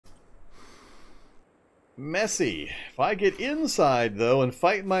messy. If I get inside, though, and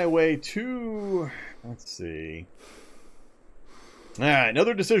fight my way to... Let's see. Alright,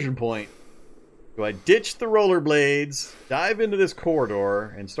 another decision point. Do I ditch the rollerblades, dive into this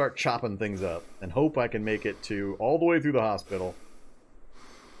corridor, and start chopping things up, and hope I can make it to all the way through the hospital?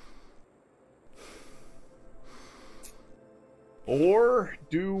 Or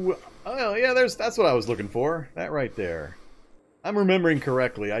do... Oh, yeah, that's what I was looking for. That right there. I'm remembering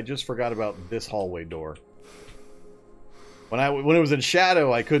correctly. I just forgot about this hallway door. When it was in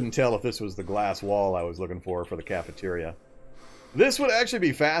shadow, I couldn't tell if this was the glass wall I was looking for the cafeteria. This would actually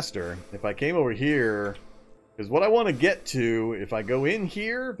be faster if I came over here, because what I want to get to, if I go in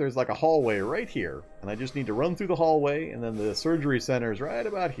here, there's like a hallway right here, and I just need to run through the hallway, and then the surgery center is right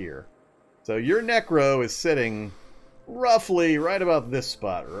about here. So your necro is sitting roughly right about this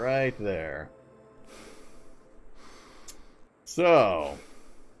spot, right there. So,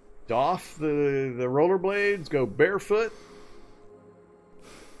 doff the rollerblades, go barefoot.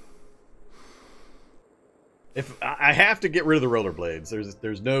 If I have to get rid of the rollerblades,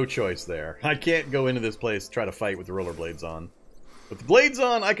 there's no choice there. I can't go into this place try to fight with the rollerblades on. With the blades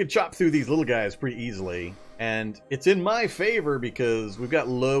on, I could chop through these little guys pretty easily, and it's in my favor because we've got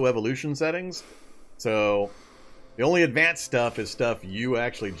low evolution settings. So the only advanced stuff is stuff you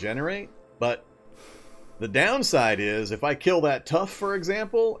actually generate, but the downside is if I kill that tough, for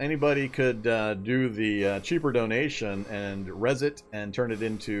example, anybody could do the cheaper donation and res it and turn it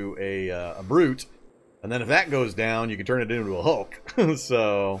into a brute. And then if that goes down, you can turn it into a Hulk.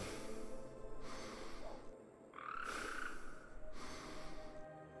 So...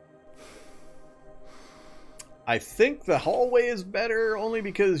 I think the hallway is better only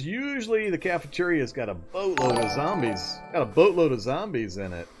because usually the cafeteria's got a boatload of zombies. Got a boatload of zombies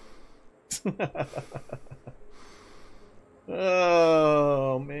in it.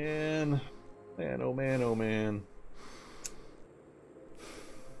 Oh, man. Man, oh man, oh man.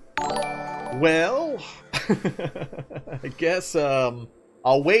 Well, I guess I'll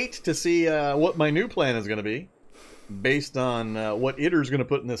wait to see what my new plan is going to be, based on what Itter's going to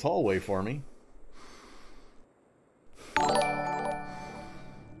put in this hallway for me.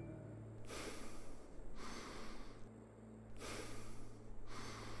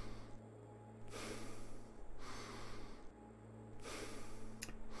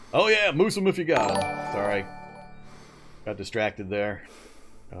 Oh yeah, moose him if you got him. Sorry, got distracted there.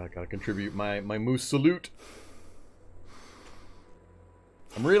 Gotta contribute my moose salute.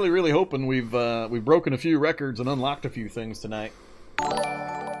 I'm really hoping we've broken a few records and unlocked a few things tonight. We're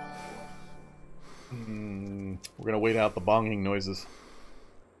gonna wait out the bonging noises.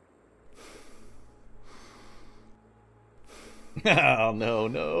 Oh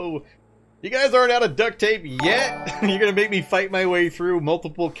no! You guys aren't out of duct tape yet. You're gonna make me fight my way through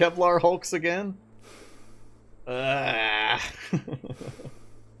multiple Kevlar Hulks again.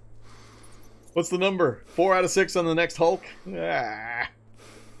 What's the number? 4 out of 6 on the next Hulk? Ah.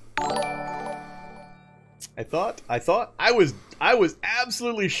 I was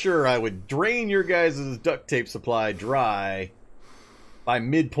absolutely sure I would drain your guys' duct tape supply dry by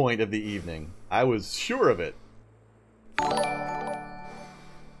midpoint of the evening. I was sure of it.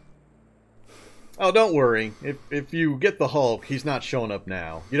 Oh, don't worry. If you get the Hulk, he's not showing up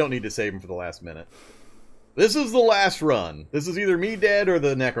now. You don't need to save him for the last minute. This is the last run. This is either me dead or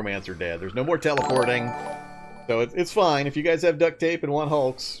the Necromancer dead. There's no more teleporting. So it's fine. If you guys have duct tape and want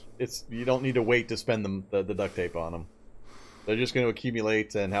Hulks, you don't need to wait to spend the duct tape on them. They're just going to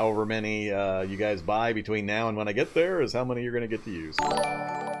accumulate, and however many you guys buy between now and when I get there is how many you're going to get to use.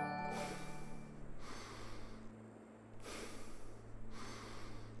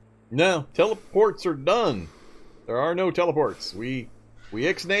 No, teleports are done. There are no teleports. We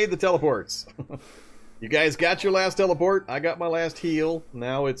ixnayed the teleports. You guys got your last teleport. I got my last heal.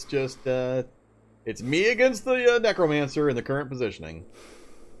 Now it's just, it's me against the Necromancer in the current positioning.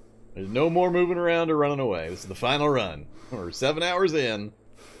 There's no more moving around or running away. This is the final run. We're 7 hours in.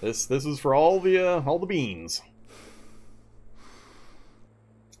 This is for all the beans.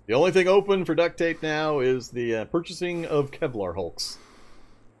 The only thing open for duct tape now is the purchasing of Kevlar Hulks.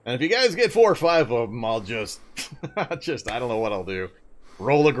 And if you guys get 4 or 5 of them, I'll just, I don't know what I'll do.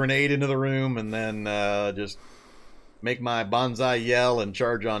 Roll a grenade into the room and then just make my bonsai yell and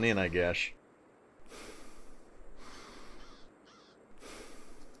charge on in, I guess.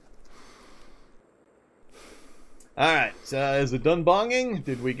 Alright, so is it done bonging?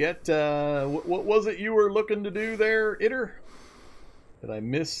 Did we get, what was it you were looking to do there, Itter? Did I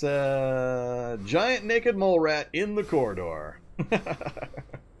miss giant naked mole rat in the corridor?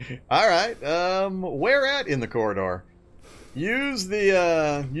 Alright, where at in the corridor? Use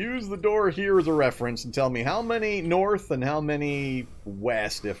the door here as a reference and tell me how many north and how many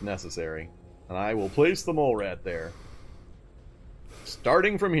west if necessary. And I will place the mole rat there.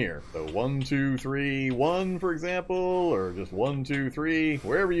 Starting from here. So 1, 2, 3, 1, for example, or just 1, 2, 3,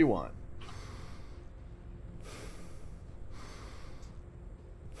 wherever you want.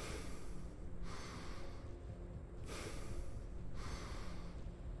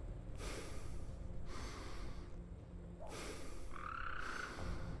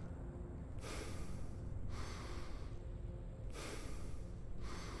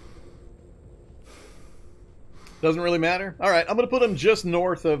 Doesn't really matter. Alright, I'm going to put them just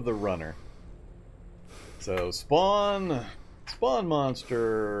north of the runner. So, spawn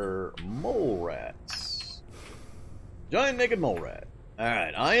monster, mole rats. Giant naked mole rat.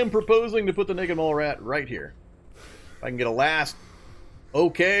 Alright, I am proposing to put the naked mole rat right here. If I can get a last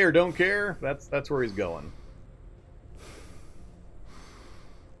okay or don't care, that's where he's going.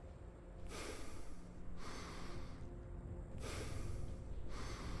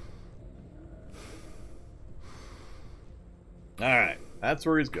 Alright, that's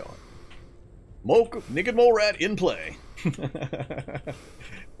where he's going. Naked mole rat in play.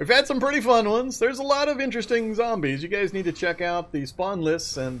 We've had some pretty fun ones. There's a lot of interesting zombies. You guys need to check out the spawn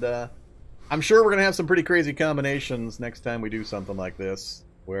lists, and I'm sure we're going to have some pretty crazy combinations next time we do something like this,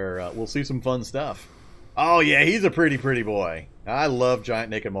 where we'll see some fun stuff. Oh yeah, he's a pretty boy. I love giant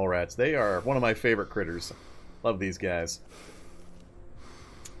naked mole rats. They are one of my favorite critters. Love these guys.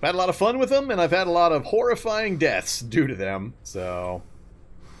 I've had a lot of fun with them, and I've had a lot of horrifying deaths due to them, so...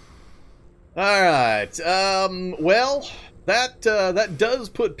 Alright, well, that does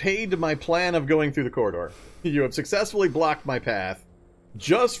put paid to my plan of going through the corridor. You have successfully blocked my path,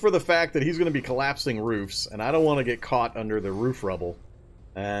 just for the fact that he's going to be collapsing roofs, and I don't want to get caught under the roof rubble,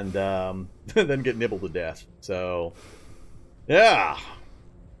 and then get nibbled to death, so... Yeah!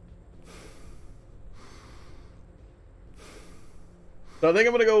 So I think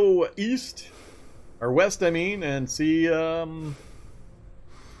I'm going to go east, or west, I mean, and see how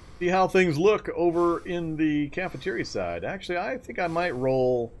things look over in the cafeteria side. Actually, I think I might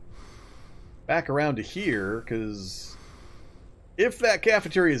roll back around to here, because if that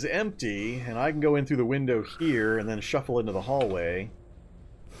cafeteria is empty, and I can go in through the window here and then shuffle into the hallway...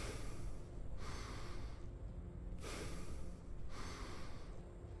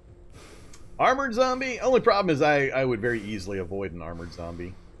 Armored zombie? Only problem is I would very easily avoid an armored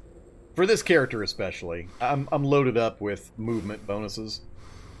zombie. For this character especially. I'm loaded up with movement bonuses.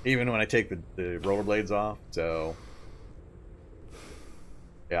 Even when I take the rollerblades off, so...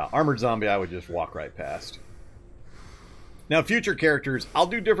 Yeah, armored zombie I would just walk right past. Now future characters, I'll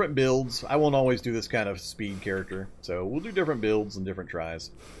do different builds. I won't always do this kind of speed character. So we'll do different builds and different tries.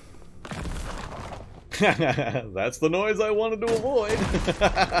 That's the noise I wanted to avoid.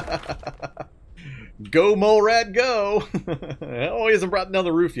 Go, mole rat, go! Oh, he hasn't brought down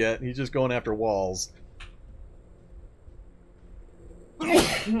the roof yet. He's just going after walls.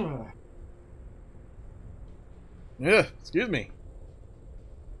 Yeah, excuse me.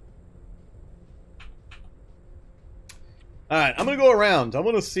 Alright, I'm going to go around. I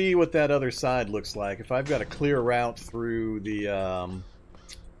want to see what that other side looks like. If I've got a clear route through the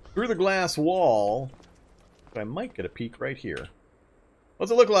glass wall... I might get a peek right here.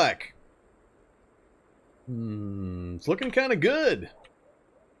 What's it look like? It's looking kind of good.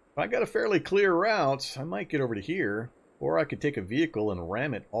 If I got a fairly clear route, I might get over to here. Or I could take a vehicle and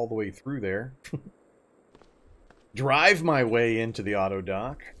ram it all the way through there. Drive my way into the auto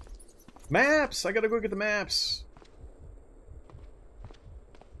dock. Maps! I gotta go get the maps.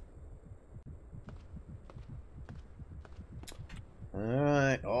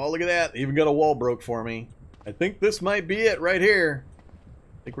 Alright. Oh, look at that. Even got a wall broke for me. I think this might be it right here.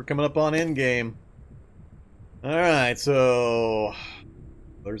 I think we're coming up on endgame. Alright, so...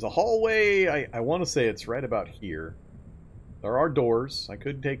 There's a hallway. I want to say it's right about here. There are doors. I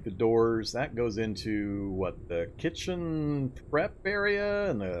could take the doors. That goes into, what, the kitchen prep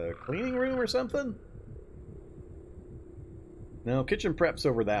area and the cleaning room or something? No, kitchen prep's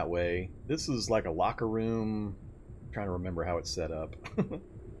over that way. This is like a locker room. I'm trying to remember how it's set up.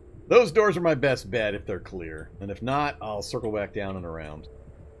 Those doors are my best bet if they're clear. And if not, I'll circle back down and around.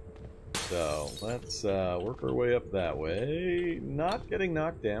 So, let's work our way up that way. Not getting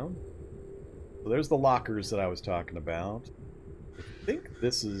knocked down. So there's the lockers that I was talking about. I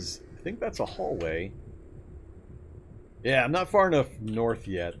think that's a hallway. Yeah, I'm not far enough north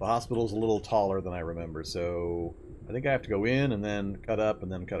yet. The hospital's a little taller than I remember, so I think I have to go in and then cut up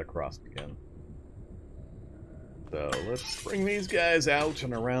and then cut across again. So let's bring these guys out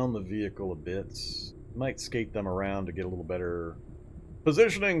and around the vehicle a bit. Might skate them around to get a little better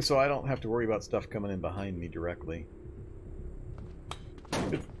positioning so I don't have to worry about stuff coming in behind me directly.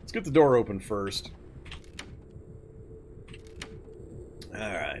 Let's get the door open first.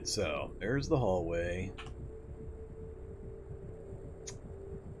 Alright, so there's the hallway.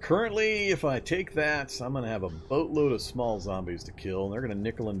 Currently, if I take that, I'm going to have a boatload of small zombies to kill, and they're going to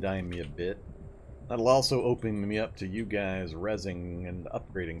nickel and dime me a bit. That'll also open me up to you guys rezzing and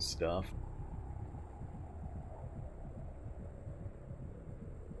upgrading stuff.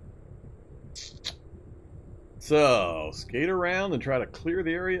 So, skate around and try to clear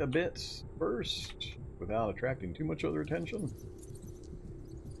the area a bit first, without attracting too much other attention.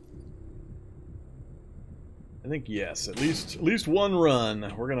 I think yes, at least one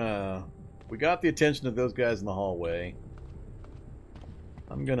run. We got the attention of those guys in the hallway.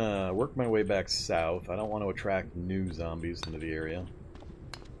 I'm gonna work my way back south. I don't want to attract new zombies into the area.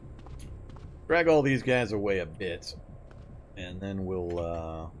 Drag all these guys away a bit, and then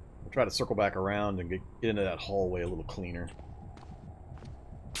we'll try to circle back around and get into that hallway a little cleaner.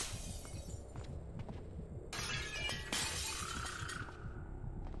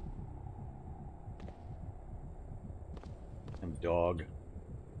 Dog.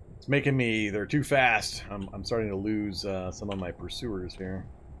 It's making me... They're too fast. I'm starting to lose some of my pursuers here.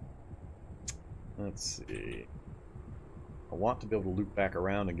 Let's see. I want to be able to loop back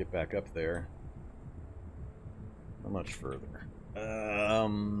around and get back up there. How much further?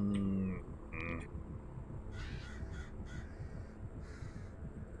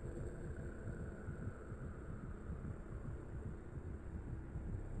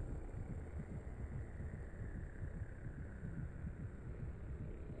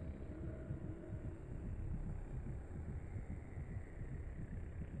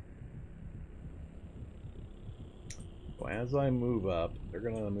 As I move up, they're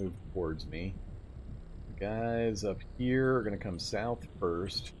going to move towards me. The guys up here are going to come south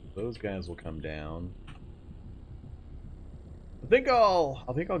first. Those guys will come down. I think I'll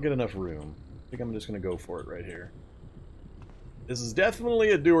get enough room. I think I'm just going to go for it right here. This is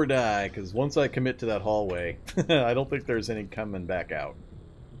definitely a do or die, because once I commit to that hallway, I don't think there's any coming back out.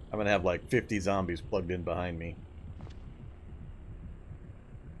 I'm going to have like 50 zombies plugged in behind me.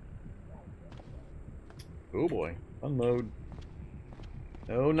 Oh boy. Unload.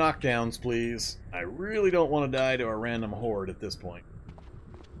 No knockdowns, please. I really don't want to die to a random horde at this point.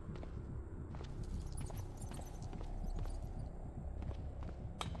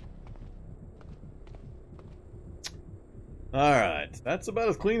 Alright, that's about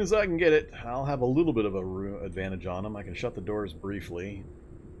as clean as I can get it. I'll have a little bit of a advantage on them. I can shut the doors briefly.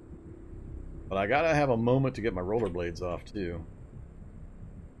 But I gotta have a moment to get my rollerblades off, too.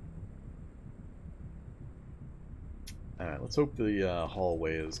 Alright, let's hope the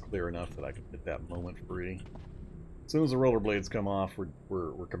hallway is clear enough that I can get that moment free. As soon as the rollerblades come off,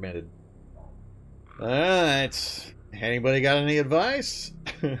 we're committed. Alright. Anybody got any advice?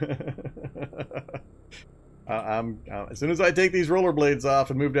 As soon as I take these rollerblades off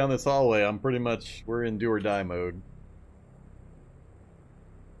and move down this hallway, we're in do or die mode.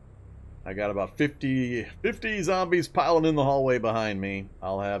 I got about 50 zombies piling in the hallway behind me.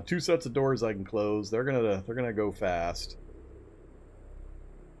 I'll have 2 sets of doors I can close. They're gonna go fast.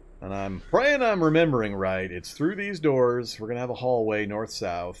 And I'm praying I'm remembering right. It's through these doors. We're gonna have a hallway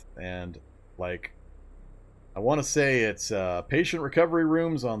north-south, and like I want to say it's patient recovery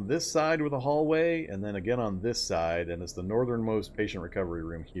rooms on this side with a hallway, and then again on this side, and it's the northernmost patient recovery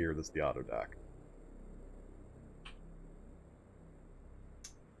room here that's the auto dock.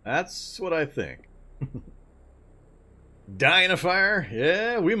 That's what I think. Die in a fire?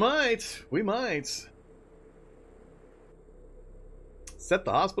 Yeah, we might. We might. Set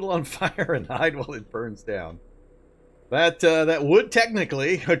the hospital on fire and hide while it burns down. That would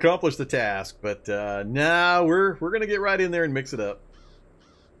technically accomplish the task, but nah, we're gonna get right in there and mix it up.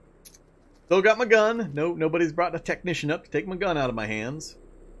 Still got my gun. Nobody's brought a technician up to take my gun out of my hands.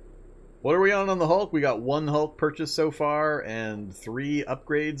 What are we on the Hulk? We got 1 Hulk purchased so far and 3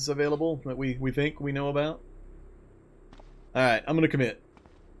 upgrades available that we think we know about. All right, I'm gonna commit.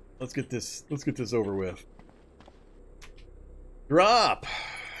 Let's get this over with. Drop.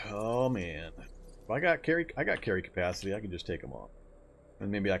 Oh man, if I got carry capacity, I can just take them off,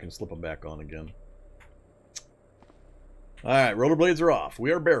 and maybe I can slip them back on again. All right, rollerblades are off.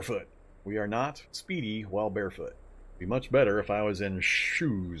 We are barefoot. We are not speedy while barefoot. It'd be much better if I was in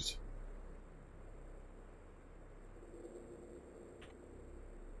shoes.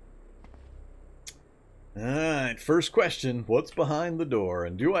 Alright, first question. What's behind the door?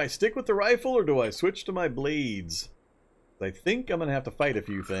 And do I stick with the rifle or do I switch to my blades? I think I'm going to have to fight a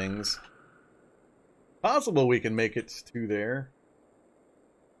few things. Possible we can make it to there.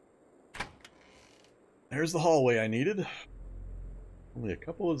 There's the hallway I needed. Only a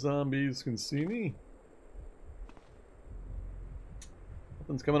couple of zombies can see me.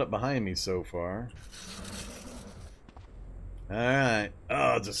 Nothing's coming up behind me so far. Alright.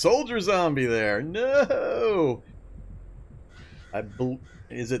 Oh, it's a soldier zombie there. No!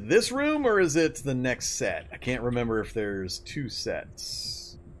 Is it this room or is it the next set? I can't remember if there's two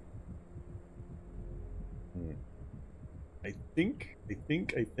sets. I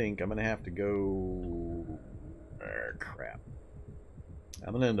think I'm gonna have to go... Oh, crap.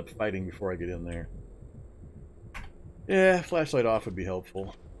 I'm gonna end up fighting before I get in there. Yeah, flashlight off would be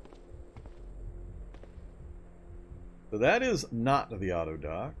helpful. So that is not the auto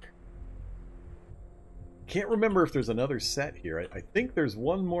dock. Can't remember if there's another set here. I think there's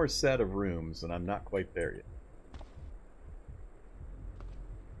one more set of rooms, and I'm not quite there yet.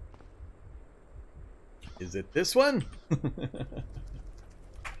 Is it this one?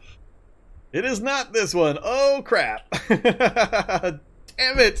 It is not this one. Oh, crap. Damn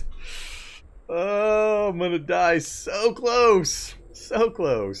it. Oh, I'm gonna die so close. So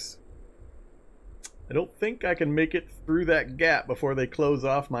close. I don't think I can make it through that gap before they close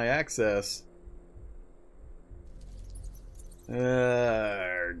off my access.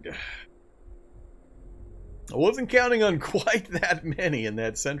 Arrgh. I wasn't counting on quite that many in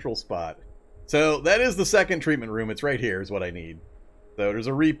that central spot. So that is the second treatment room. It's right here is what I need. So there's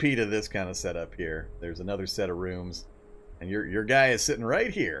a repeat of this kind of setup here. There's another set of rooms. And your guy is sitting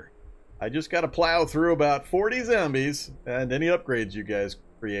right here. I just got to plow through about 40 zombies and any upgrades you guys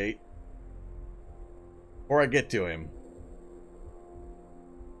create before I get to him.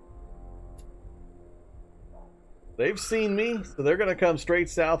 They've seen me, so they're gonna come straight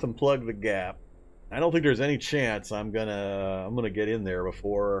south and plug the gap. I don't think there's any chance I'm gonna get in there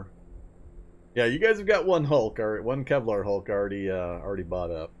before. Yeah, you guys have got one Hulk, or one Kevlar Hulk already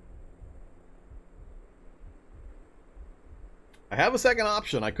bought up. I have a second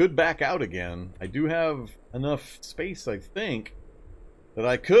option. I could back out again. I do have enough space, I think, that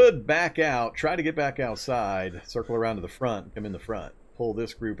I could back out, try to get back outside, circle around to the front, come in the front, pull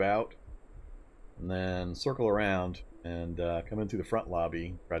this group out, and then circle around and come in through the front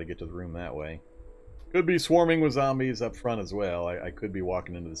lobby, try to get to the room that way. Could be swarming with zombies up front as well. I could be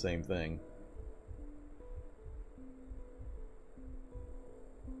walking into the same thing.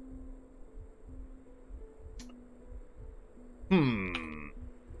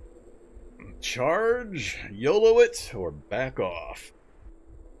 Charge, YOLO it, or back off.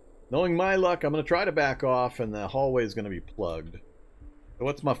 Knowing my luck, I'm going to try to back off, and the hallway is going to be plugged. So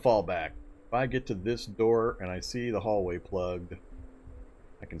what's my fallback? If I get to this door and I see the hallway plugged,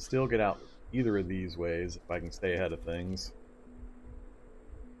 I can still get out either of these ways if I can stay ahead of things.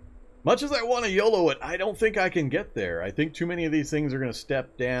 Much as I want to YOLO it, I don't think I can get there. I think too many of these things are going to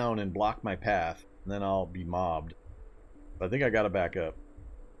step down and block my path, and then I'll be mobbed. I think I got to back up.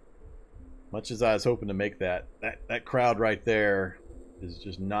 Much as I was hoping to make that crowd right there is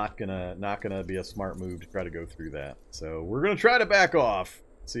just not gonna be a smart move to try to go through that. So we're gonna try to back off,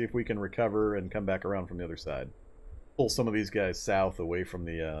 see if we can recover and come back around from the other side. Pull some of these guys south away from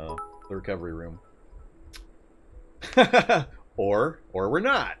the recovery room. or we're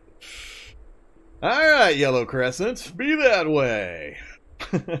not. All right, Yellow Crescent, be that way.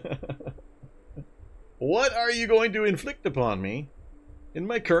 What are you going to inflict upon me in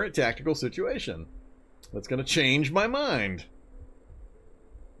my current tactical situation that's going to change my mind?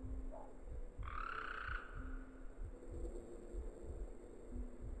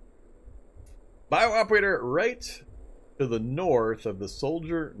 Bio-operator right to the north of the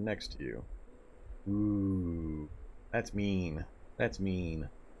soldier next to you. Ooh, that's mean. That's mean.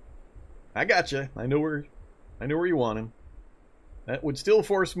 I gotcha. I know where you want him. That would still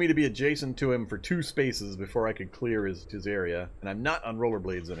force me to be adjacent to him for 2 spaces before I could clear his area, and I'm not on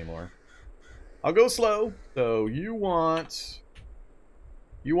rollerblades anymore. I'll go slow. So you want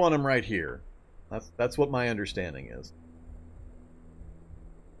him right here. That's what my understanding is.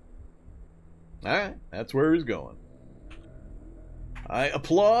 All right, that's where he's going. I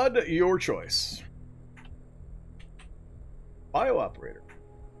applaud your choice. Bio-operator.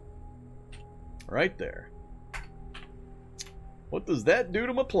 Right there. What does that do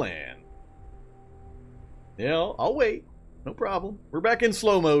to my plan? Yeah, I'll wait. No problem. We're back in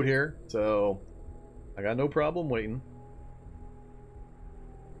slow mode here, so I got no problem waiting.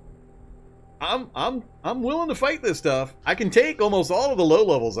 I'm willing to fight this stuff. I can take almost all of the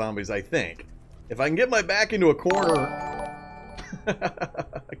low-level zombies, I think. If I can get my back into a corner...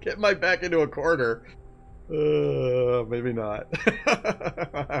 get my back into a corner... maybe not.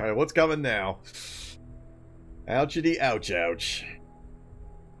 Alright, what's coming now? Ouchity, ouch, ouch.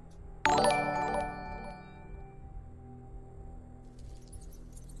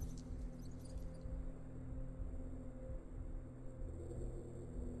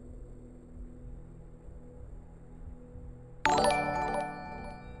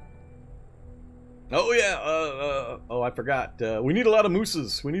 Oh yeah, oh, I forgot. We need a lot of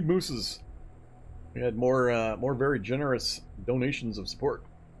mooses. We need mooses. We had more very generous donations of support.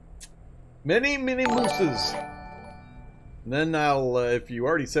 Many mooses. And then I'll, if you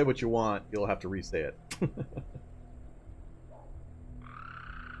already said what you want, you'll have to re-say it.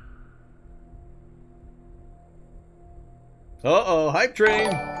 Uh-oh, hype train!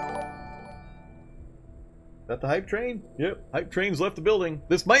 Is that the hype train? Yep, hype train's left the building.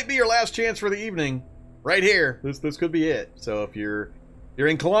 This might be your last chance for the evening. Right here. This could be it. So if you're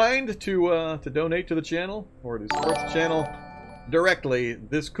inclined to donate to the channel, or to support the channel directly,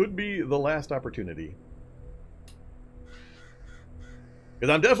 this could be the last opportunity.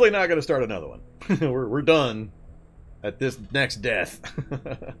 Because I'm definitely not going to start another one. we're done at this next death.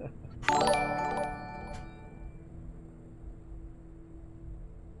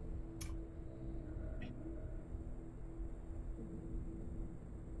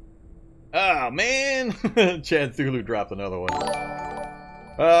 Oh, man! Chad Thulu dropped another one.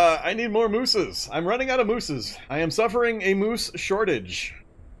 I need more mooses. I'm running out of mooses. I am suffering a moose shortage.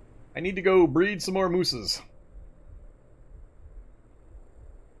 I need to go breed some more mooses.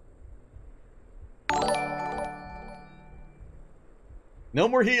 No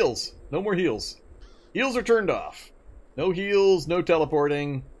more heals. No more heals. Heals are turned off. No heals, no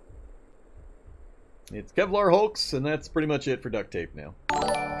teleporting. It's Kevlar Hulks, and that's pretty much it for Duct Tape now.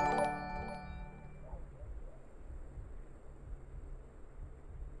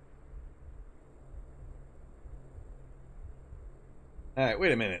 Alright,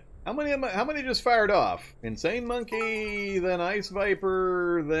 wait a minute. How many just fired off? Insane Monkey, then Ice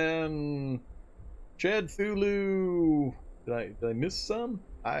Viper, then Chad Thulu. Did I miss some?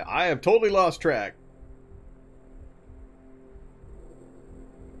 I have totally lost track.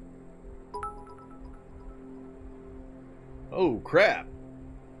 Oh crap.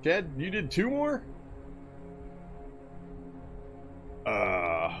 Chad, you did 2 more?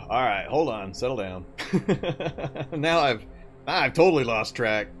 Alright, hold on, settle down. Now I've totally lost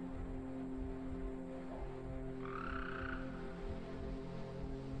track.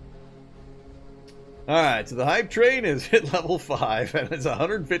 Alright, so the hype train is hit level 5 and it's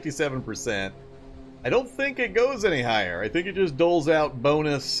 157%. I don't think it goes any higher. I think it just doles out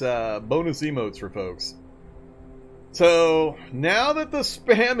bonus emotes for folks. So now that the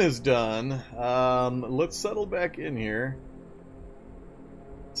spam is done, let's settle back in here.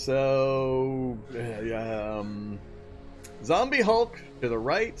 So Zombie Hulk to the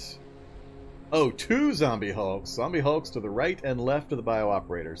right. Oh, 2 Zombie Hulks. Zombie Hulks to the right and left of the Bio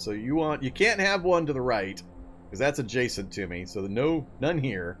Operator. So you can't have one to the right, because that's adjacent to me. So none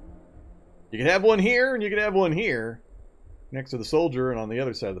here. You can have one here, and you can have one here, next to the soldier and on the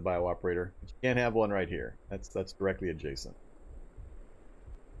other side of the Bio Operator. But you can't have one right here. That's directly adjacent.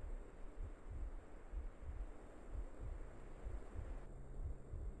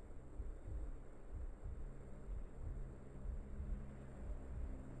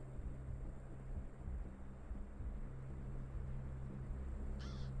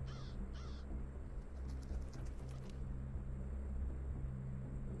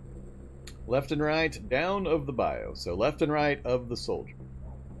 Left and right, down of the bio. So left and right of the soldier.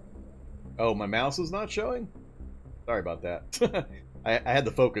 Oh, my mouse is not showing? Sorry about that. I had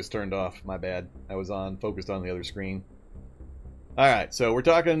the focus turned off. My bad. I was focused on the other screen. Alright, so we're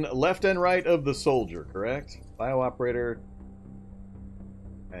talking left and right of the soldier, correct? Bio operator.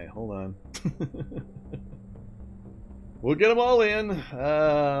 Hey, hold on. We'll get them all in.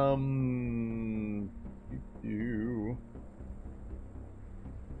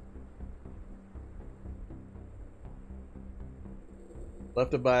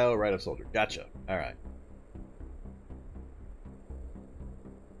 Left of bio, right of soldier. Gotcha. Alright.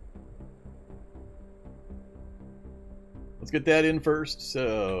 Let's get that in first.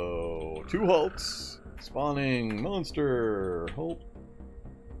 So, 2 Hulks. Spawning monster. Hulk.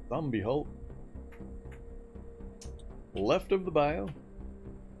 Zombie Hulk. Left of the bio.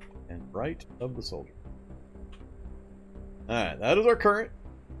 And right of the soldier. Alright, that is our current.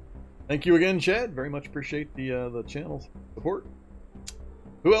 Thank you again, Chad. Very much appreciate the channel support.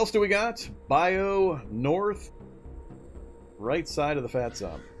 Who else do we got? Bio, north, right side of the fat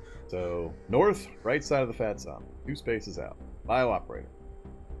zombie. So, north, right side of the fat zombie. 2 spaces out. Bio operator.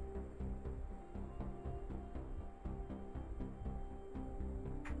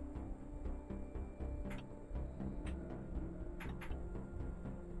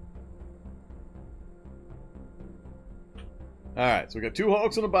 Alright, so we got 2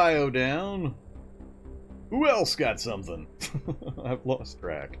 Hulks and a bio down. Who else got something? I've lost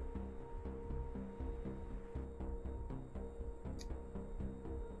track.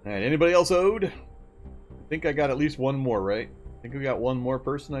 Alright, anybody else owed? I think I got at least one more, right? I think we got one more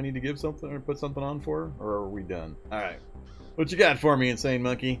person I need to give something or put something on for? Or are we done? Alright. What you got for me, Insane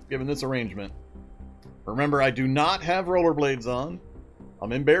Monkey, given this arrangement? Remember, I do not have rollerblades on.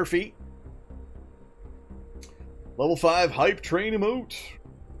 I'm in bare feet. Level 5 Hype Train emote.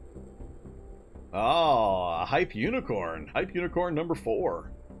 Ah, a Hype Unicorn. Hype Unicorn number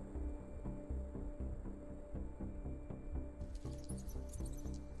 4.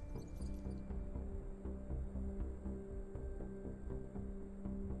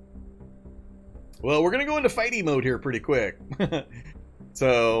 Well, we're going to go into fighty mode here pretty quick.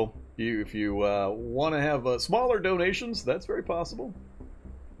 So, if you want to have smaller donations, that's very possible.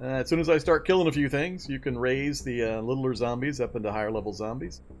 As soon as I start killing a few things, you can raise the littler zombies up into higher level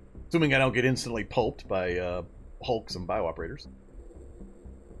zombies. Assuming I don't get instantly pulped by Hulks and bio-operators.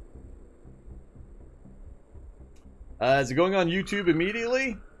 Is it going on YouTube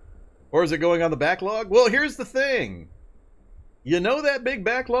immediately? Or is it going on the backlog? Well, here's the thing. You know that big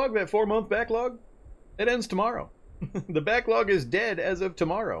backlog, that 4-month backlog? It ends tomorrow. The backlog is dead as of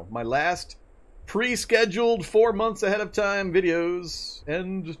tomorrow. My last pre-scheduled 4 months ahead of time videos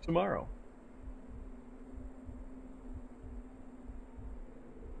end tomorrow.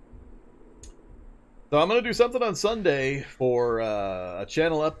 So I'm going to do something on Sunday for a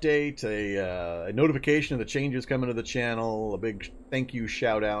channel update, a notification of the changes coming to the channel, a big thank you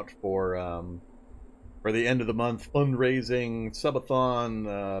shout out for the end of the month fundraising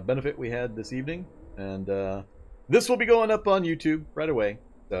subathon benefit we had this evening. And this will be going up on YouTube right away.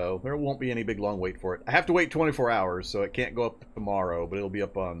 So there won't be any big long wait for it. I have to wait 24 hours, so it can't go up tomorrow, but it'll be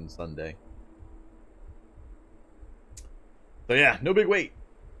up on Sunday. So yeah, no big wait.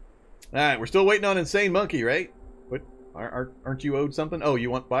 Alright, we're still waiting on Insane Monkey, right? What? Aren't you owed something? Oh, you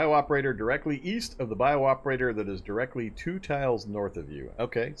want bio-operator directly east of the bio-operator that is directly 2 tiles north of you.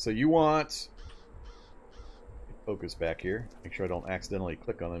 Okay, so you want... Focus back here. Make sure I don't accidentally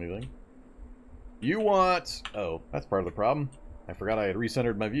click on anything. You want... Oh, that's part of the problem. I forgot I had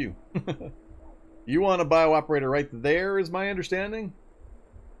recentered my view. You want a bio-operator right there, is my understanding?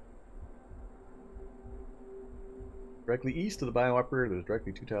 Directly east of the bio-operator that is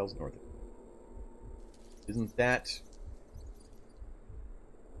directly 2 tiles north. Isn't that...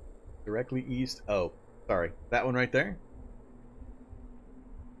 Directly east? Oh, sorry. That one right there?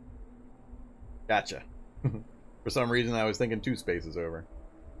 Gotcha. For some reason I was thinking 2 spaces over.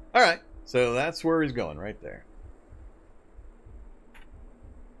 Alright, so that's where he's going, right there.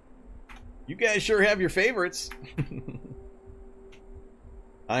 You guys sure have your favorites.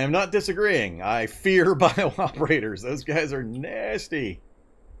 I am not disagreeing. I fear bio-operators. Those guys are nasty.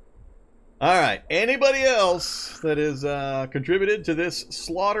 Alright, anybody else that has contributed to this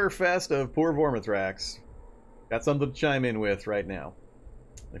slaughter fest of poor Vormithrax? Got something to chime in with right now.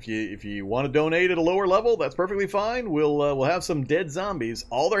 If you want to donate at a lower level, that's perfectly fine. We'll have some dead zombies.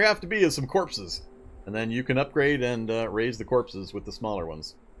 All there have to be is some corpses. And then you can upgrade and raise the corpses with the smaller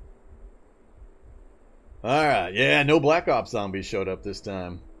ones. Alright, yeah, no Black Ops zombies showed up this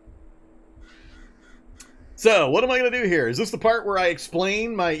time. So, what am I going to do here? Is this the part where I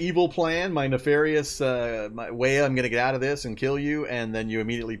explain my evil plan, my nefarious my way I'm going to get out of this and kill you, and then you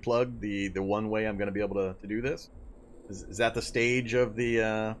immediately plug the one way I'm going to be able to do this? Is that the stage of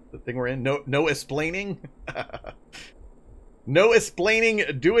the thing we're in? No explaining? No explaining,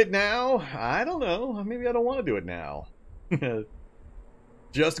 do it now? I don't know. Maybe I don't want to do it now.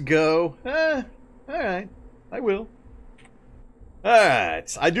 Just go. Alright. I will.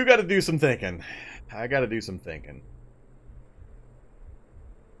 Alright. I do got to do some thinking. I got to do some thinking.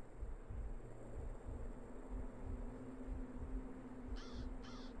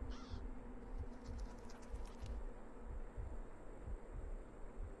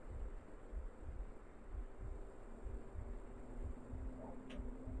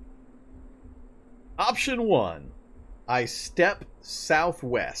 Option 1. I step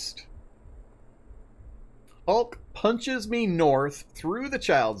southwest. Hulk punches me north through the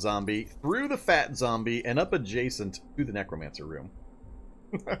child zombie, through the fat zombie, and up adjacent to the Necromancer room.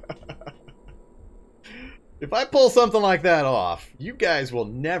 If I pull something like that off, you guys will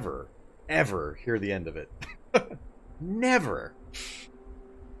never, ever hear the end of it. Never.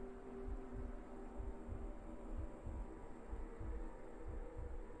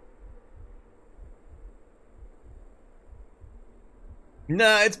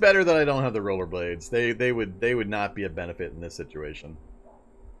 Nah, it's better that I don't have the rollerblades. They would not be a benefit in this situation.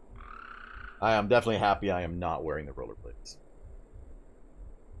 I am definitely happy I am not wearing the rollerblades.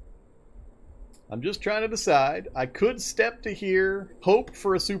 I'm just trying to decide. I could step to here, hope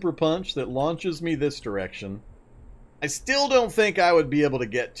for a super punch that launches me this direction. I still don't think I would be able to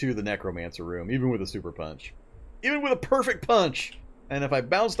get to the Necromancer room, even with a super punch. Even with a perfect punch. And if I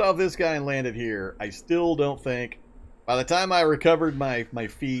bounced off this guy and landed here, I still don't think... By the time I recovered my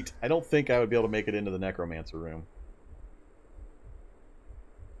feet, I don't think I would be able to make it into the Necromancer room.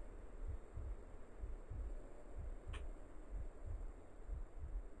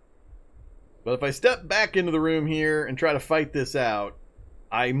 But if I step back into the room here and try to fight this out,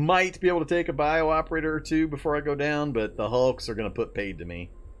 I might be able to take a bio operator or two before I go down, but the Hulks are going to put paid to me.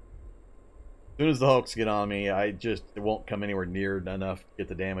 As soon as the Hulks get on me, it won't come anywhere near enough to get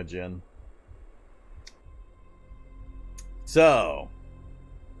the damage in. So,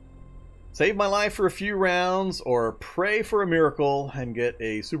 save my life for a few rounds or pray for a miracle and get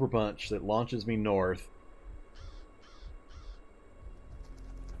a super punch that launches me north.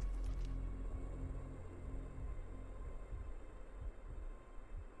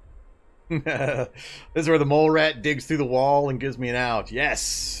 This is where the mole rat digs through the wall and gives me an out.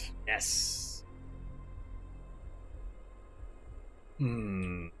 Yes! Yes!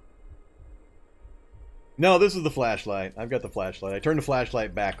 No, this is the flashlight. I've got the flashlight. I turned the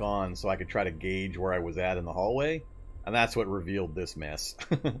flashlight back on so I could try to gauge where I was at in the hallway. And that's what revealed this mess.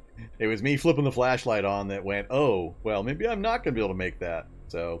 It was me flipping the flashlight on that went, oh, well, maybe I'm not going to be able to make that.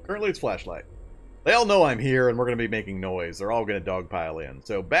 So, currently it's flashlight. They all know I'm here and we're going to be making noise. They're all going to dogpile in.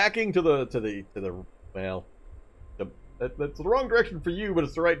 So, backing to the well, that's the wrong direction for you, but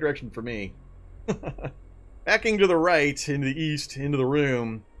it's the right direction for me. Backing to the right, into the east, into the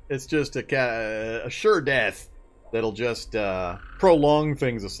room, it's just a sure death that'll just prolong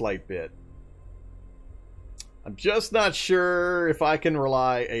things a slight bit. I'm just not sure if I can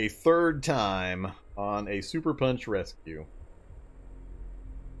rely a third time on a super punch rescue.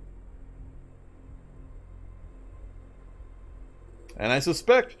 And I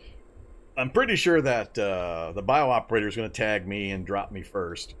suspect, I'm pretty sure that the bio operator is going to tag me and drop me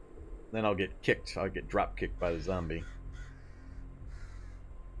first. Then I'll get kicked. I'll get drop kicked by the zombie.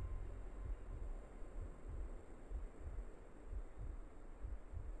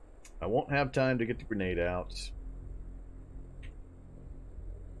 I won't have time to get the grenade out.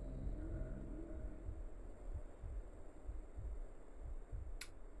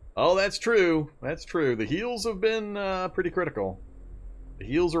 Oh, that's true. That's true. The heals have been pretty critical. The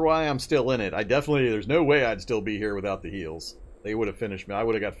heals are why I'm still in it. There's no way I'd still be here without the heals. They would have finished me. I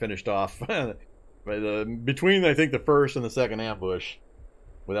would have got finished off between, I think, the first and the second ambush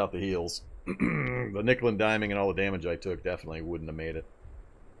without the heals. The nickel and diming and all the damage I took definitely wouldn't have made it.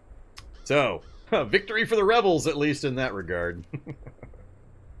 So, victory for the rebels, at least in that regard.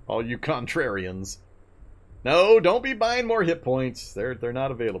 All you contrarians. No, don't be buying more hit points. They're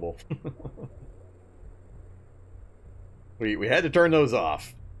not available. We had to turn those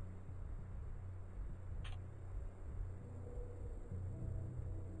off.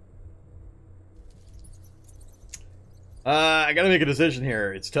 I gotta make a decision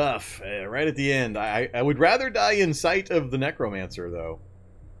here. It's tough. Right at the end. I would rather die in sight of the Necromancer, though.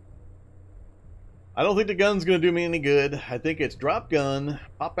 I don't think the gun's going to do me any good. I think it's drop gun,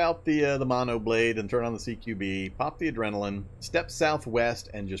 pop out the mono blade and turn on the CQB, pop the adrenaline, step southwest,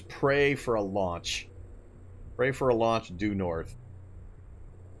 and just pray for a launch. Pray for a launch due north.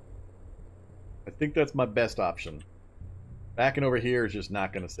 I think that's my best option. Backing over here is just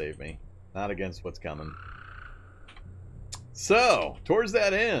not going to save me. Not against what's coming. So, towards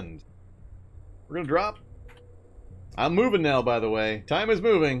that end, we're going to drop. I'm moving now, by the way. Time is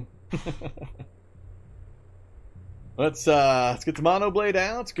moving. Let's get the mono blade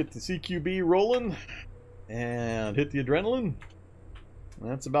out, let's get the CQB rolling, and hit the adrenaline.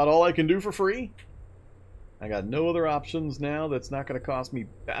 That's about all I can do for free. I got no other options now that's not going to cost me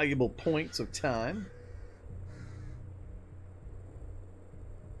valuable points of time.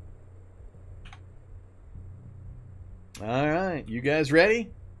 Alright, you guys ready?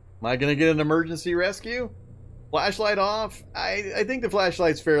 Am I going to get an emergency rescue? Flashlight off? I think the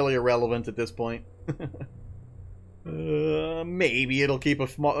flashlight's fairly irrelevant at this point. Maybe it'll keep a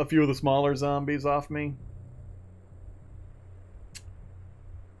few of the smaller zombies off me.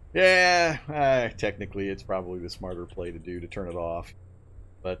 Yeah, technically it's probably the smarter play to do to turn it off.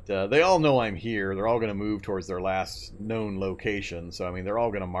 But they all know I'm here. They're all going to move towards their last known location. So, I mean, they're all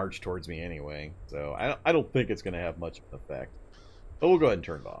going to march towards me anyway. So, I don't think it's going to have much of an effect. But we'll go ahead and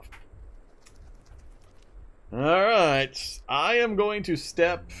turn it off. Alright. I am going to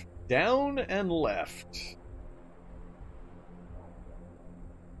step down and left.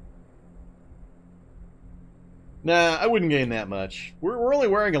 Nah, I wouldn't gain that much. We're only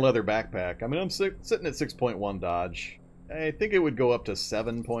wearing a leather backpack. I mean, I'm sitting at 6.1 dodge. I think it would go up to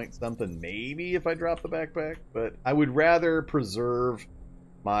 7 point something maybe if I drop the backpack, but I would rather preserve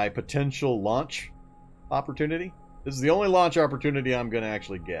my potential launch opportunity. This is the only launch opportunity I'm going to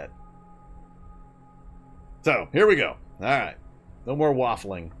actually get. So, here we go. Alright. No more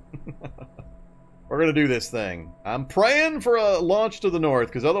waffling. We're going to do this thing. I'm praying for a launch to the north,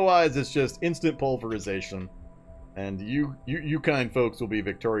 because otherwise it's just instant pulverization. And you kind folks will be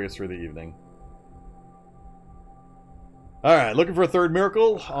victorious for the evening. Alright, looking for a third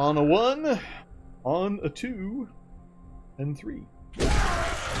miracle on a 1, on a 2, and 3.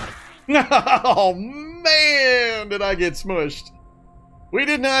 Oh, man! Did I get smushed? We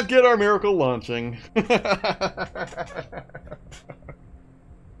did not get our miracle launching.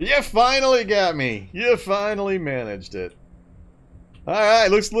 You finally got me. You finally managed it. Alright,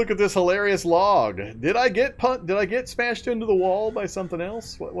 let's look at this hilarious log. Did I get smashed into the wall by something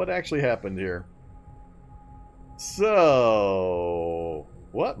else? What actually happened here? So...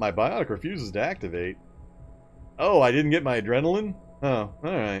 What? My Bionic refuses to activate. Oh, I didn't get my adrenaline? Oh,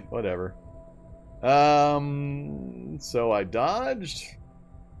 alright, whatever. So I dodged.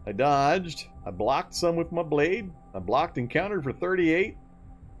 I blocked some with my blade. I blocked and countered for 38.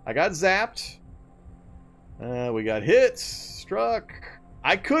 I got zapped. We got hit, struck.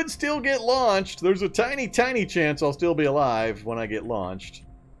 I could still get launched. There's a tiny, tiny chance I'll still be alive when I get launched.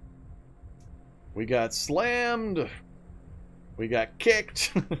 We got slammed. We got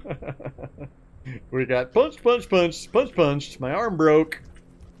kicked. We got punched. My arm broke.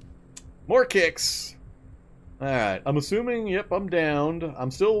 More kicks. Alright, I'm assuming, yep, I'm downed.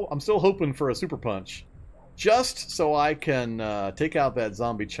 I'm still hoping for a super punch. Just so I can take out that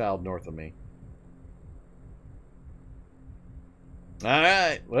zombie child north of me.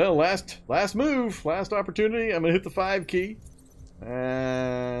 Alright, well, last move, last opportunity. I'm going to hit the 5 key.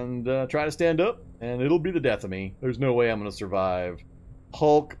 And try to stand up. And it'll be the death of me. There's no way I'm going to survive.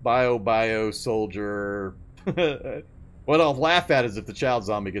 Hulk, bio, soldier. What I'll laugh at is if the child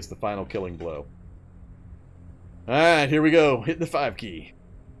zombie gets the final killing blow. Alright, here we go. Hitting the 5 key.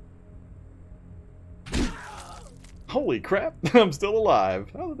 Holy crap, I'm still alive.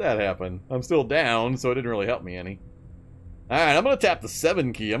 How did that happen? I'm still down, so it didn't really help me any. Alright, I'm going to tap the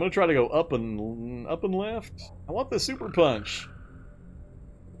 7 key. I'm going to try to go up and left. I want the super punch.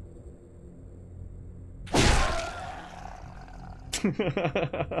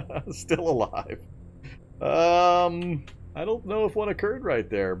 Still alive. I don't know if one occurred right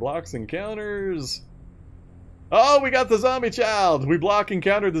there. Blocks and counters. Oh, we got the zombie child. We block and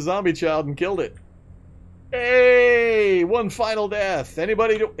countered the zombie child and killed it. Hey, one final death.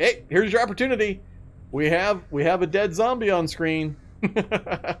 Anybody do? Hey, here's your opportunity. We have a dead zombie on screen.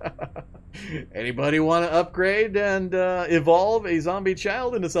 Anybody want to upgrade and evolve a zombie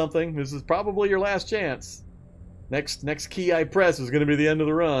child into something? This is probably your last chance. Next key I press is going to be the end of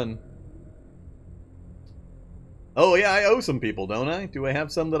the run. Oh yeah, I owe some people, don't I? Do I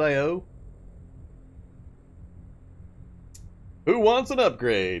have some that I owe? Who wants an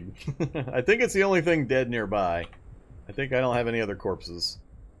upgrade? I think it's the only thing dead nearby. I think I don't have any other corpses.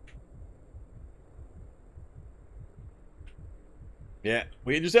 Yeah,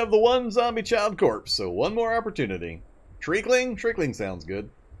 we just have the one zombie child corpse, so one more opportunity. Shriekling? Shriekling sounds good.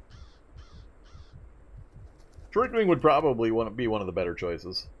 Shriekling would probably be one of the better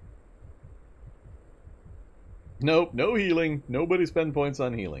choices. Nope, no healing. Nobody spend points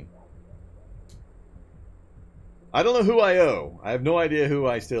on healing. I don't know who I owe. I have no idea who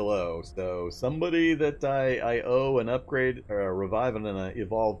I still owe. So somebody that I owe an upgrade or a revive and an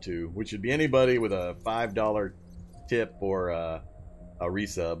evolve to, which would be anybody with a $5 tip or a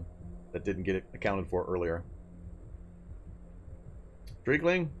resub that didn't get it accounted for earlier.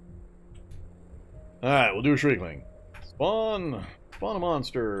 Shriekling? Alright, we'll do a Shriekling. Spawn a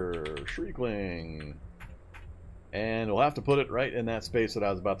monster. Shriekling. And we'll have to put it right in that space that I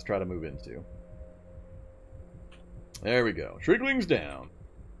was about to try to move into. There we go. Shriekling's down.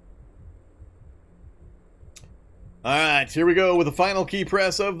 Alright, here we go with the final key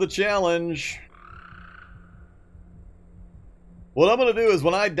press of the challenge. What I'm going to do is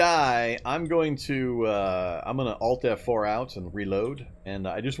when I die, I'm going to Alt F4 out and reload. And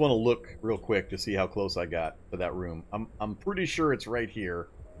I just want to look real quick to see how close I got to that room. I'm pretty sure it's right here.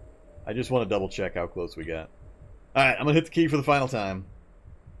 I just want to double check how close we got. Alright, I'm going to hit the key for the final time.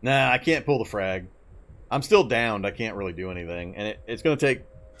 Nah, I can't pull the frag. I'm still downed. I can't really do anything. And it's going to take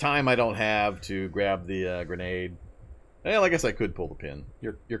time I don't have to grab the grenade. Well, I guess I could pull the pin.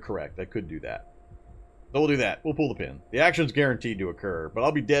 You're correct. I could do that. So we'll do that. We'll pull the pin. The action's guaranteed to occur, but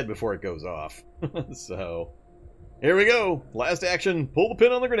I'll be dead before it goes off. So, Here we go. Last action. Pull the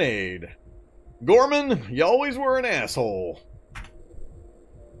pin on the grenade. Gorman, you always were an asshole.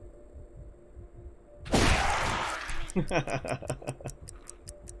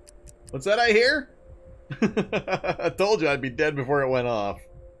 What's that I hear? I told you I'd be dead before it went off.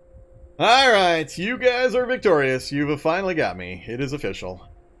 Alright, you guys are victorious. You've finally got me. It is official.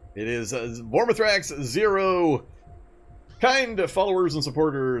 It is Vormithrax 0. Kind followers and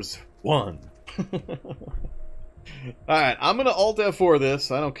supporters 1. Alright, I'm gonna Alt F4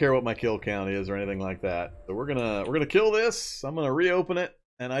 this. I don't care what my kill count is or anything like that. So we're gonna kill this. I'm gonna reopen it,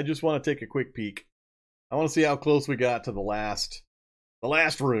 and I just want to take a quick peek. I want to see how close we got to the last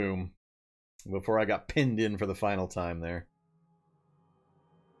room before I got pinned in for the final time there.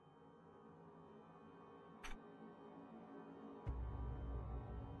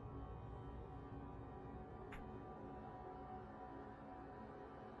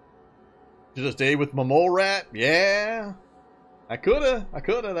 Just stay with my mole rat? Yeah. I coulda.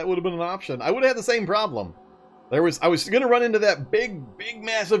 That would have been an option. I would have had the same problem. I was gonna run into that big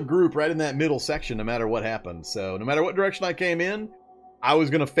massive group right in that middle section no matter what happened. So no matter what direction I came in, I was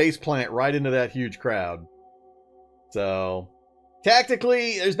gonna face plant right into that huge crowd. So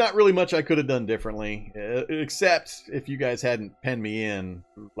tactically, there's not really much I could have done differently, except if you guys hadn't penned me in.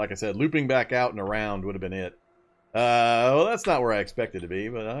 Like I said, looping back out and around would have been it. Well, that's not where I expected to be,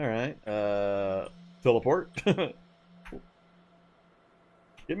 but alright. Teleport. Get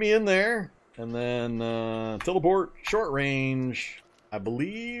me in there, and then teleport, short range. I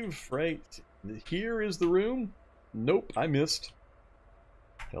believe, right here is the room. Nope, I missed.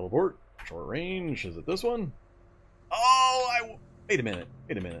 Teleport, short range. Is it this one? Oh, wait a minute.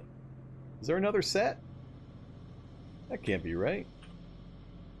 Is there another set? That can't be right.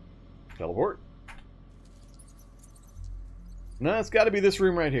 Teleport. No, it's got to be this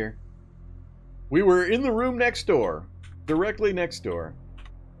room right here. We were in the room next door. Directly next door.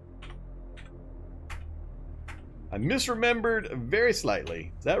 I misremembered very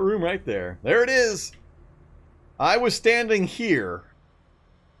slightly. It's that room right there. There it is. I was standing here.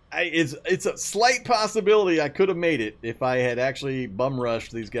 It's a slight possibility I could have made it if I had actually bum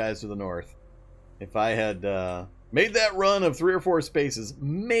rushed these guys to the north. If I had made that run of 3 or 4 spaces,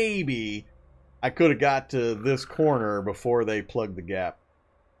 maybe I could have got to this corner before they plugged the gap.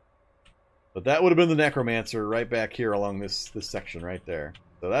 But that would have been the Necromancer right back here along this section right there.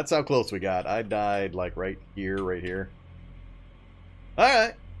 So that's how close we got. I died like right here.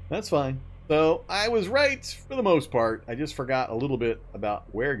 Alright, that's fine. So I was right for the most part. I just forgot a little bit about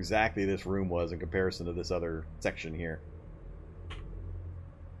where exactly this room was in comparison to this other section here.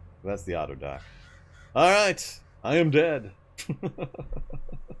 That's the auto dock. Alright, I am dead.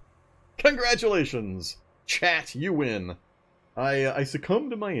 Congratulations, chat, you win. I succumbed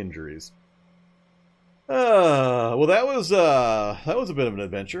to my injuries. Well, that was a bit of an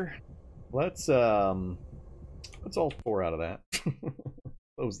adventure. Let's all 4 out of that.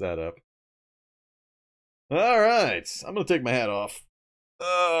 Close that up. All right, I'm gonna take my hat off.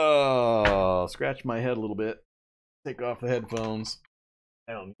 Scratch my head a little bit. Take off the headphones.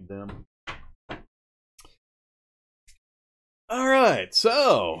 I don't need them. All right,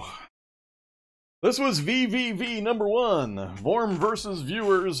 so this was VVV number 1, Vorm versus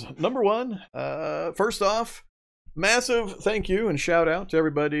Viewers number 1. First off, massive thank you and shout out to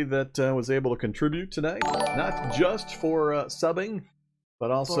everybody that was able to contribute tonight. Not just for subbing, but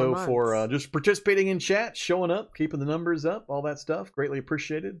also for just participating in chat, showing up, keeping the numbers up, all that stuff. Greatly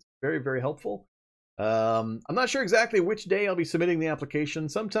appreciated. Very, very helpful. I'm not sure exactly which day I'll be submitting the application.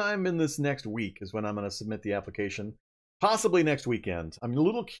 Sometime in this next week is when I'm going to submit the application. Possibly next weekend. I'm a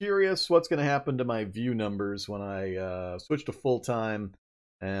little curious what's going to happen to my view numbers when I switch to full-time.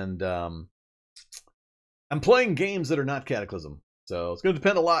 And I'm playing games that are not Cataclysm. So it's going to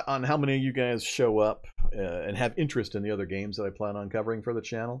depend a lot on how many of you guys show up and have interest in the other games that I plan on covering for the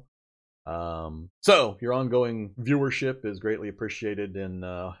channel. So your ongoing viewership is greatly appreciated in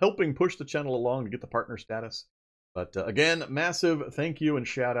helping push the channel along to get the partner status. But again, massive thank you and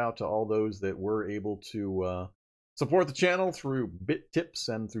shout out to all those that were able to support the channel through bit tips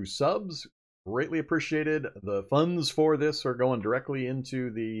and through subs. Greatly appreciated. The funds for this are going directly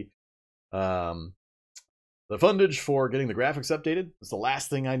into the fundage for getting the graphics updated. It's the last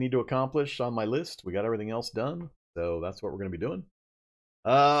thing I need to accomplish on my list. We got everything else done, so that's what we're going to be doing.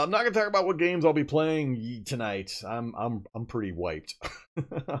 I'm not going to talk about what games I'll be playing tonight. I'm pretty wiped.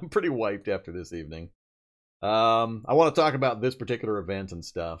 I'm pretty wiped after this evening. I want to talk about this particular event and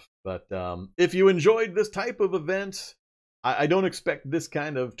stuff, but if you enjoyed this type of event, I don't expect this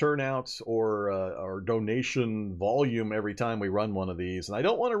kind of turnout or donation volume every time we run one of these, and I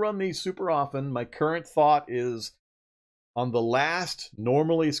don't want to run these super often. My current thought is On the last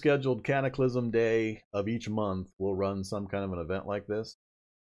normally scheduled Cataclysm day of each month, we'll run some kind of an event like this.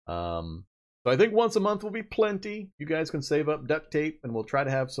 So I think once a month will be plenty. You guys can save up duct tape, and we'll try to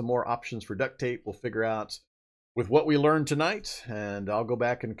have some more options for duct tape. We'll figure out with what we learned tonight, and I'll go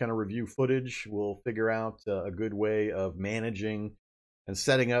back and kind of review footage. We'll figure out a good way of managing and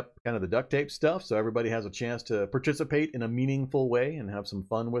setting up kind of the duct tape stuff so everybody has a chance to participate in a meaningful way and have some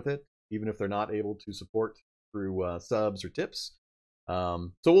fun with it, even if they're not able to support through subs or tips.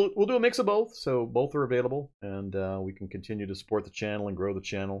 So we'll do a mix of both, so both are available, and we can continue to support the channel and grow the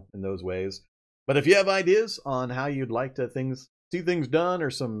channel in those ways. But if you have ideas on how you'd like to see things done,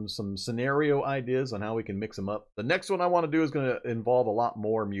 or some scenario ideas on how we can mix them up, the next one I want to do is going to involve a lot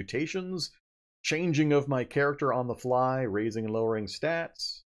more mutations, changing of my character on the fly, raising and lowering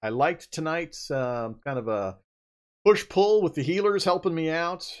stats. I liked tonight's kind of a push-pull with the healers helping me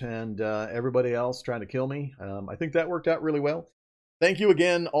out and everybody else trying to kill me. I think that worked out really well. Thank you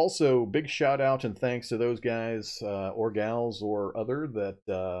again. Also, big shout out and thanks to those guys or gals or other that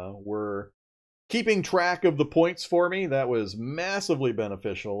were keeping track of the points for me. That was massively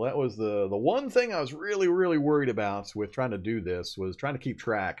beneficial. That was the one thing I was really worried about with trying to do this, was trying to keep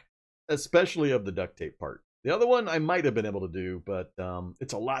track, especially of the duct tape part. The other one I might have been able to do, but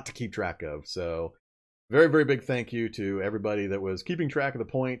it's a lot to keep track of. So very big thank you to everybody that was keeping track of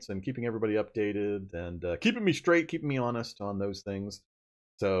the points and keeping everybody updated and keeping me straight, keeping me honest on those things.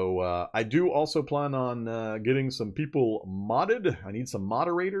 So I do also plan on getting some people modded. I need some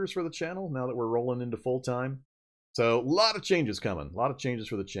moderators for the channel now that we're rolling into full time. So a lot of changes coming, a lot of changes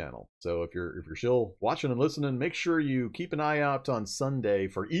for the channel. So if you're still watching and listening, make sure you keep an eye out on Sunday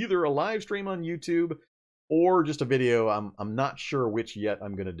for either a live stream on YouTube or just a video. I'm not sure which yet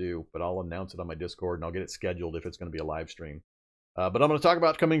I'm going to do, but I'll announce it on my Discord and I'll get it scheduled if it's going to be a live stream. But I'm going to talk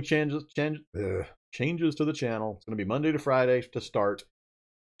about coming changes to the channel. It's going to be Monday to Friday to start.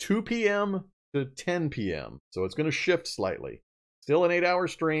 2 p.m. to 10 p.m. So it's going to shift slightly. Still an 8-hour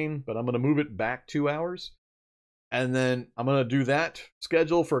stream, but I'm going to move it back 2 hours. And then I'm going to do that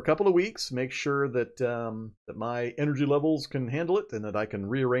schedule for a couple of weeks, make sure that that my energy levels can handle it and that I can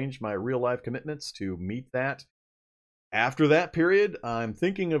rearrange my real-life commitments to meet that. After that period, I'm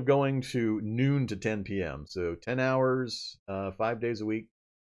thinking of going to noon to 10 p.m. So 10 hours, 5 days a week.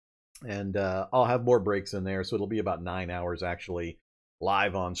 And I'll have more breaks in there, so it'll be about 9 hours actually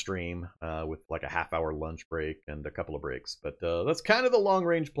live on stream with like a half-hour lunch break and a couple of breaks. But that's kind of the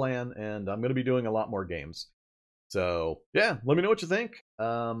long-range plan, and I'm going to be doing a lot more games. So yeah, let me know what you think.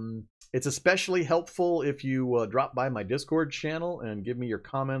 It's especially helpful if you drop by my Discord channel and give me your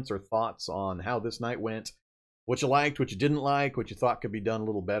comments or thoughts on how this night went, what you liked, what you didn't like, what you thought could be done a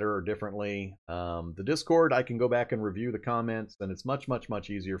little better or differently. The Discord, I can go back and review the comments, and it's much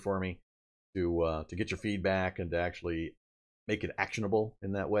easier for me to get your feedback and to actually make it actionable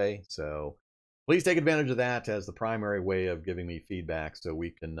in that way. So please take advantage of that as the primary way of giving me feedback so we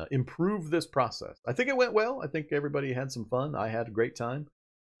can improve this process. I think it went well. I think everybody had some fun. I had a great time.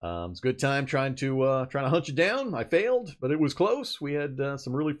 It's a good time trying to hunt you down. I failed, but it was close. We had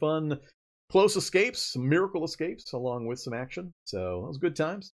some really fun close escapes, some miracle escapes, along with some action. So it was good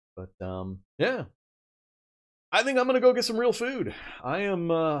times. But yeah, I think I'm gonna go get some real food. I'm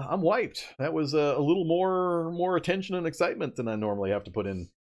wiped. That was a little more attention and excitement than I normally have to put in.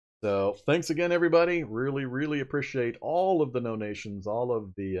 So thanks again, everybody. Really appreciate all of the donations, all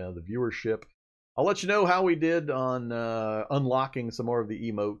of the viewership. I'll let you know how we did on unlocking some more of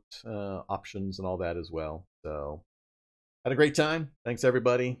the emote options and all that as well. So had a great time. Thanks,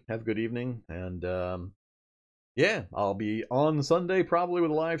 everybody. Have a good evening. And yeah, I'll be on Sunday probably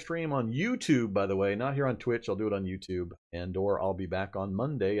with a live stream on YouTube, by the way. Not here on Twitch. I'll do it on YouTube. And or I'll be back on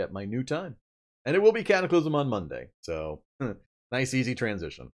Monday at my new time. And it will be Cataclysm on Monday. So nice, easy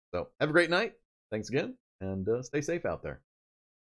transition. So have a great night. Thanks again. And stay safe out there.